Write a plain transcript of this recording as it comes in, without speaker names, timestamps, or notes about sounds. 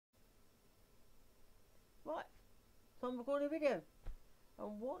So I'm recording a video.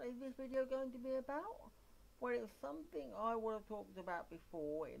 And what is this video going to be about? Well, it's something I would have talked about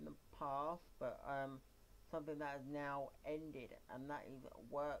before in the past, but something that has now ended, and that is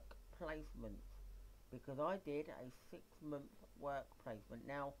work placements. Because I did a 6-month work placement.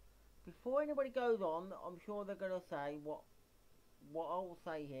 Now, before anybody goes on, I'm sure they're going to say what I will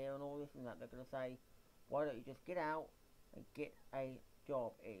say here and all this and that. They're going to say, why don't you just get out and get a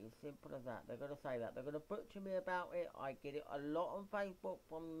job? It is simple as that. They're going to say that. They're going to butcher me about it. I get it a lot on Facebook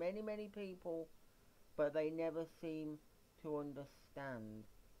from many people, but they never seem to understand.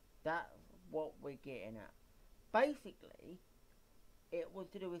 That's what we're getting at. Basically, it was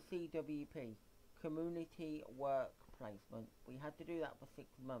to do with CWP, Community Work Placement. We had to do that for 6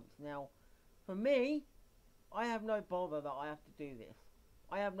 months. Now, for me, I have no bother that I have to do this.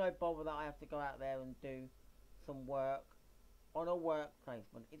 I have no bother that I have to go out there and do some work on a work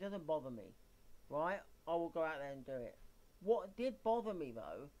placement. It doesn't bother me, right? I will go out there and do it. What did bother me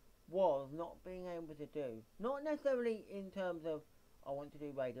though was not being able to do, not necessarily in terms of I want to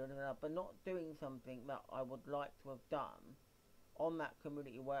do radio, but not doing something that I would like to have done on that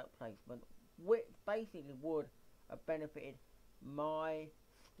community work placement, which basically would have benefited my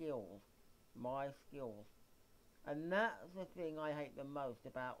skills, and that's the thing I hate the most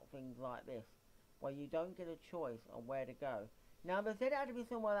about things like this, where you don't get a choice on where to go. Now, they said it had to be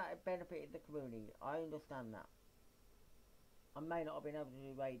somewhere that benefited the community. I understand that. I may not have been able to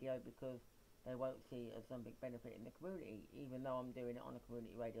do radio because they won't see it as something benefiting the community. Even though I'm doing it on a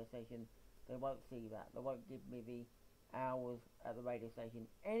community radio station, they won't see that. They won't give me the hours at the radio station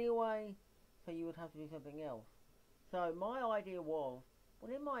anyway, so you would have to do something else. So my idea was, well,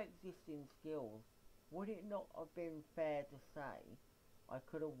 in my existing skills, would it not have been fair to say I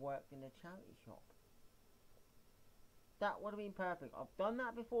could have worked in a charity shop? That would have been perfect. I've done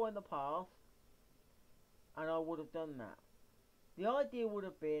that before in the past, and I would have done that. The idea would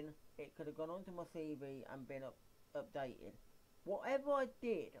have been, it could have gone onto my CV and been updated. Whatever I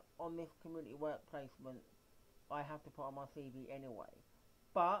did on this community work placement, I have to put on my CV anyway.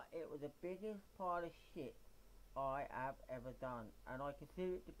 But it was the biggest pile of shit I have ever done, and I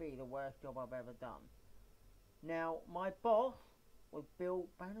consider it to be the worst job I've ever done. Now, my boss was Bill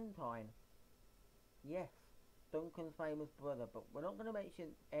Bannatyne. Yes, Duncan's famous brother, but we're not going to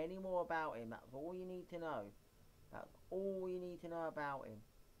mention any more about him. That's all you need to know. That's all you need to know about him.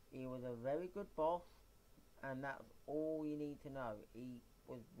 He was a very good boss, and that's all you need to know. He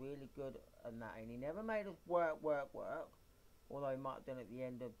was really good at that, and he never made us work, although he might have done at the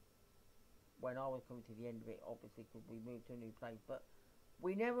end of, when I was coming to the end of it, obviously, because we moved to a new place, but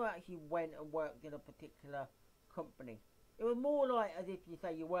we never actually went and worked in a particular company. It was more like as if you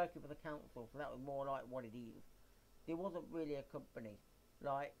say you're working for the council, so that was more like what it is. There wasn't really a company.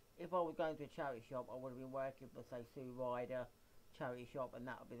 Like, if I was going to a charity shop, I would have been working for, say, Sue Ryder charity shop, and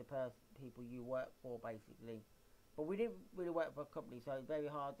that would be the people you work for, basically. But we didn't really work for a company, so it's very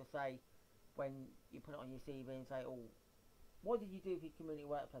hard to say when you put it on your CV and say, oh, what did you do for your community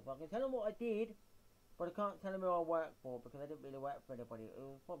workplace? Well, I can tell them what I did, but I can't tell them who I work for, because I didn't really work for anybody. It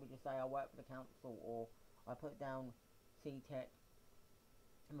was probably just say I work for the council, or I put down C-Tech,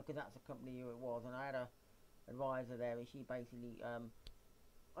 because that's the company who it was, and I had a advisor there, and she basically,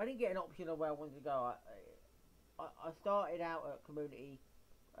 I didn't get an option of where I wanted to go. I started out at a community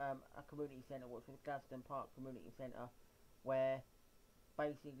centre, which was Gladstone Park Community Centre, where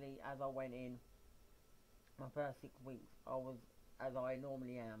basically as I went in, my first 6 weeks, I was, as I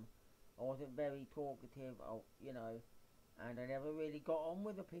normally am, I wasn't very talkative, and I never really got on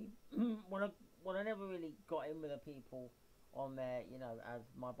with the people. I never really got in with the people on there, as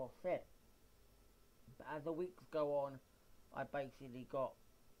my boss said. But as the weeks go on, I basically got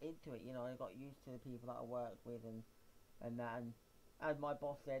into it, I got used to the people that I worked with and that, and as my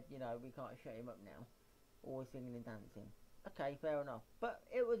boss said, we can't shut him up now, always singing and dancing. Okay, fair enough, but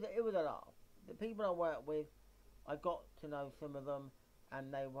it was a laugh. The people I worked with, I got to know some of them,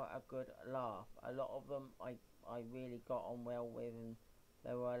 and they were a good laugh. A lot of them I really got on well with, and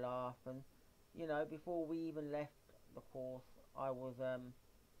they were a laugh, and before we even left the course, I was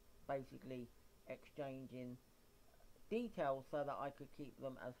basically exchanging details so that I could keep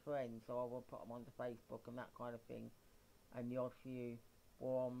them as friends, so I would put them onto Facebook and that kind of thing, and the odd few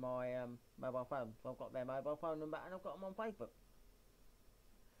were on my mobile phone, so I've got their mobile phone number and I've got them on Facebook.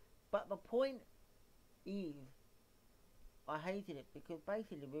 But the point is, I hated it because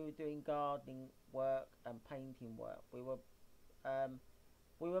basically we were doing gardening work and painting work. We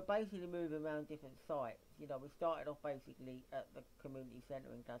were basically moving around different sites. We started off basically at the community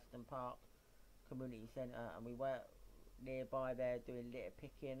centre in Gladstone Park Community Centre, and we were nearby there doing litter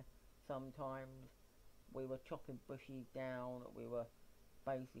picking sometimes. we were chopping bushes down. We were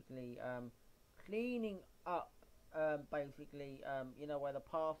basically cleaning up. Basically, you know, where the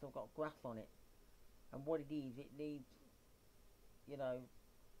paths have got grass on it, and what it is, it needs, you know,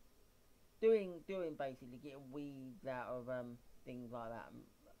 doing basically getting weeds out of things like that,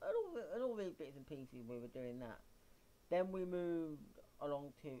 and all these bits and pieces. We were doing that. Then we moved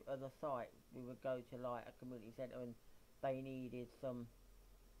along to other sites. We would go to like a community centre, and they needed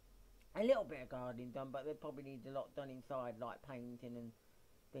a little bit of gardening done, but they probably needed a lot done inside, like painting and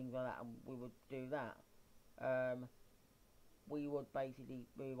things like that, and we would do that. Um, we would basically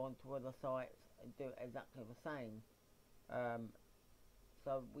move on to other sites and do exactly the same. Um,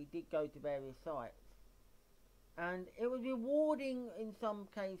 so we did go to various sites, and it was rewarding in some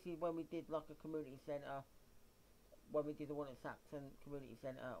cases when we did like a community centre. When we did the one at Saxon Community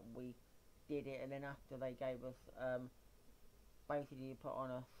Centre, we did it, and then after they gave us basically put on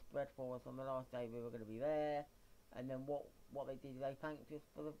a spread for us on the last day we were going to be there, and then what they did, they thanked us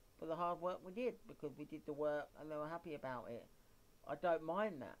for the hard work we did, because we did the work and they were happy about it. I don't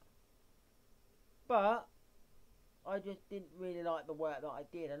mind that, but I just didn't really like the work that I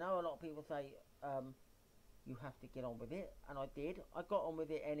did. I know a lot of people say you have to get on with it, and I did. I got on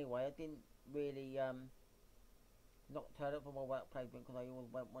with it anyway. I didn't really not turn up for my work placement, because I always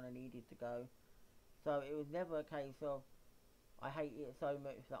went when I needed to go. So it was never a case of I hate it so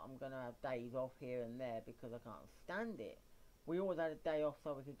much that I'm going to have days off here and there, because I can't stand it. We always had a day off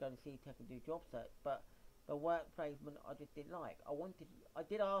so we could go to CTEC and do job search, but the work placement I just didn't like. I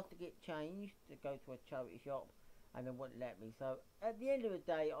did ask to get changed to go to a charity shop, and they wouldn't let me. So at the end of the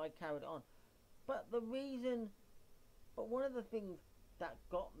day, I carried on. But one of the things that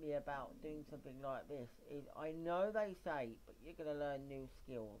got me about doing something like this is, I know they say, but you're going to learn new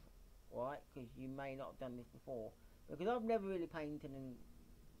skills, right? Because you may not have done this before. Because I've never really painted, and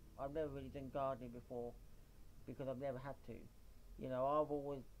I've never really done gardening before, because I've never had to. You know, I've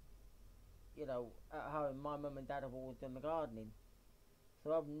always, you know, at home, my mum and dad have always done the gardening.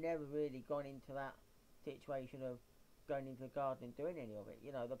 So I've never really gone into that situation of going into the garden and doing any of it.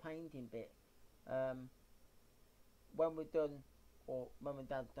 You know, the painting bit. When we've done, or mum and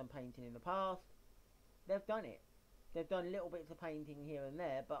dad's done painting in the past, they've done it. They've done little bits of painting here and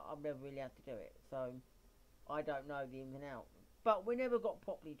there, but I've never really had to do it. So I don't know the ins and outs. But we never got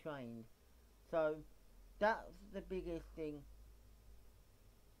properly trained. So that's the biggest thing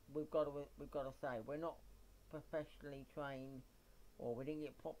we've got to say. We're not professionally trained, or we didn't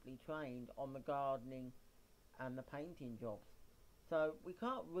get properly trained on the gardening and the painting jobs. So we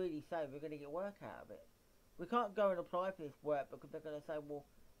can't really say we're going to get work out of it. We can't go and apply for this work, because they're going to say, well,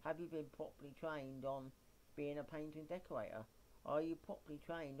 have you been properly trained on being a painter and decorator? Are you properly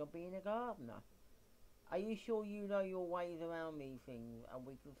trained on being a gardener? Are you sure you know your ways around these things? And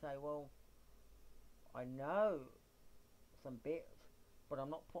we can say, well, I know some bits, but I'm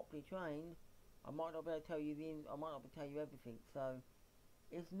not properly trained. I might not be able to tell you I might not be able to tell you everything. So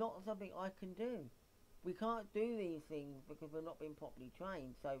it's not something I can do. We can't do these things because we're not being properly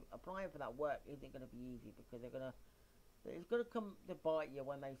trained. So applying for that work isn't going to be easy, because it's going to come to bite you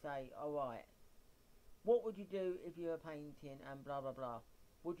when they say, alright, what would you do if you were painting and blah blah blah?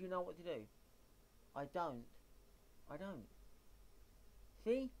 Would you know what to do? I don't.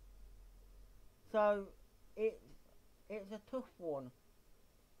 See? So it's a tough one.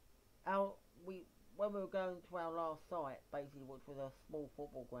 When we were going to our last site, basically, which was a small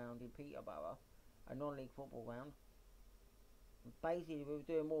football ground in Peterborough, a non-league football ground, basically we were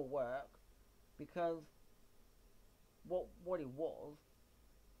doing more work, because what it was,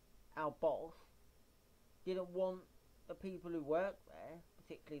 our boss didn't want the people who worked there,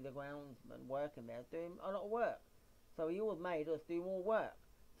 particularly the groundsmen working there, doing a lot of work. So he always made us do more work.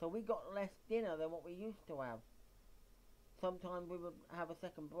 So we got less dinner than what we used to have. Sometimes we would have a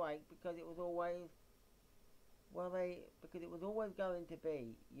second break, because it was always, because it was always going to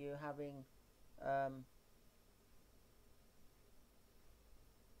be you having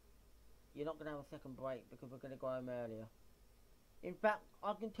you're not going to have a second break, because we're going to go home earlier. In fact,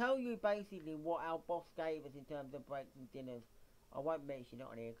 I can tell you basically what our boss gave us in terms of breaks and dinners. I won't mention it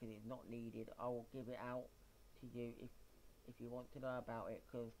on here because it's not needed. I will give it out to you if you want to know about it,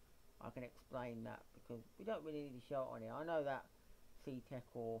 because I can explain that, because we don't really need to show it on here. I know that CTEC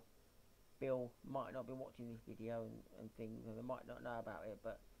or Bill might not be watching this video and things, and they might not know about it,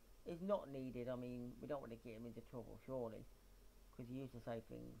 but it's not needed. I mean, we don't want to get him into trouble, surely, because he used to say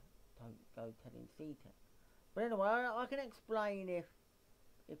things, don't go telling CTEC. But anyway, I can explain if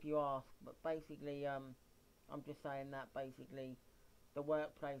you ask, but basically, I'm just saying that basically the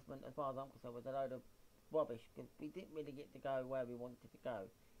work placement, as far as I'm concerned, was a load of rubbish, because we didn't really get to go where we wanted to go.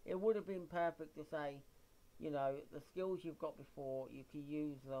 It would have been perfect to say, you know, the skills you've got before, you can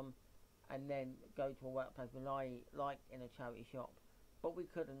use them and then go to a workplace like in a charity shop. But we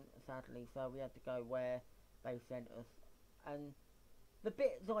couldn't, sadly, so we had to go where they sent us. And the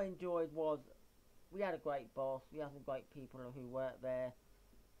bits I enjoyed was we had a great boss, we had some great people who worked there,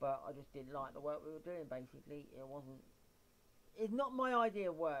 but I just didn't like the work we were doing, basically. It's not my idea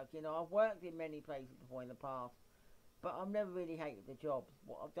of work, you know. I've worked in many places before in the past, but I've never really hated the jobs.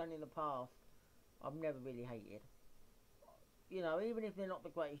 What I've done in the past, I've never really hated. You know, even if they're not the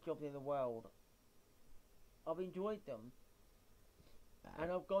greatest jobs in the world, I've enjoyed them.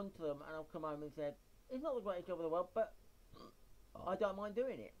 And I've gone to them and I've come home and said, it's not the greatest job in the world, but I don't mind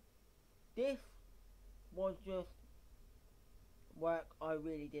doing it. This was just work I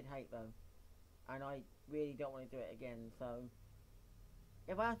really did hate though. And I really don't want to do it again, so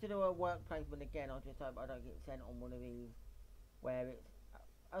if I have to do a work placement again, I just hope I don't get sent on one of these where it's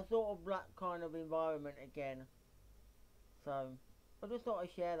a sort of black kind of environment again. So I just thought I'd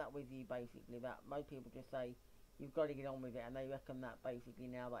share that with you, basically, that most people just say you've got to get on with it, and they reckon that basically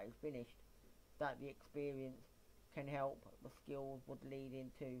now that it's finished, that the experience can help, the skills would lead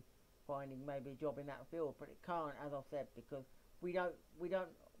into finding maybe a job in that field, but it can't, as I've said, because we are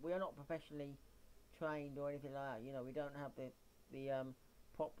not professionally trained or anything like that. You know, we don't have the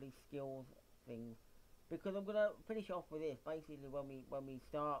properly skills things. Because I'm gonna finish off with this. Basically, when we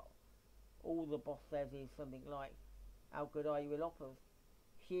start, all the boss says is something like, "How good are you with loppers,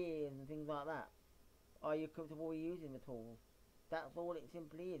 shears, and things like that? Are you comfortable with using the tools?" That's all it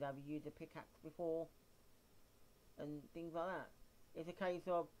simply is. Have you used a pickaxe before? And things like that. It's a case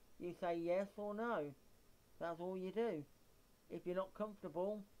of you say yes or no. That's all you do. If you're not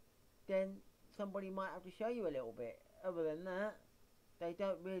comfortable, then somebody might have to show you a little bit. Other than that, they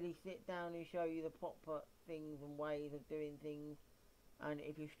don't really sit down and show you the proper things and ways of doing things. And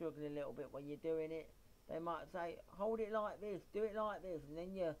if you're struggling a little bit when you're doing it, they might say, hold it like this, do it like this, and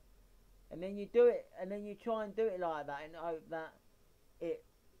then you do it, and then you try and do it like that and hope that it,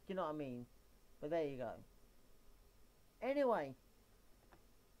 do you know what I mean? But there you go. Anyway,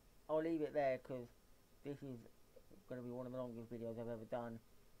 I'll leave it there because this is going to be one of the longest videos I've ever done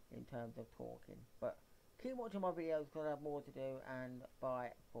in terms of talking. But keep watching my videos because I have more to do, and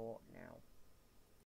bye for now.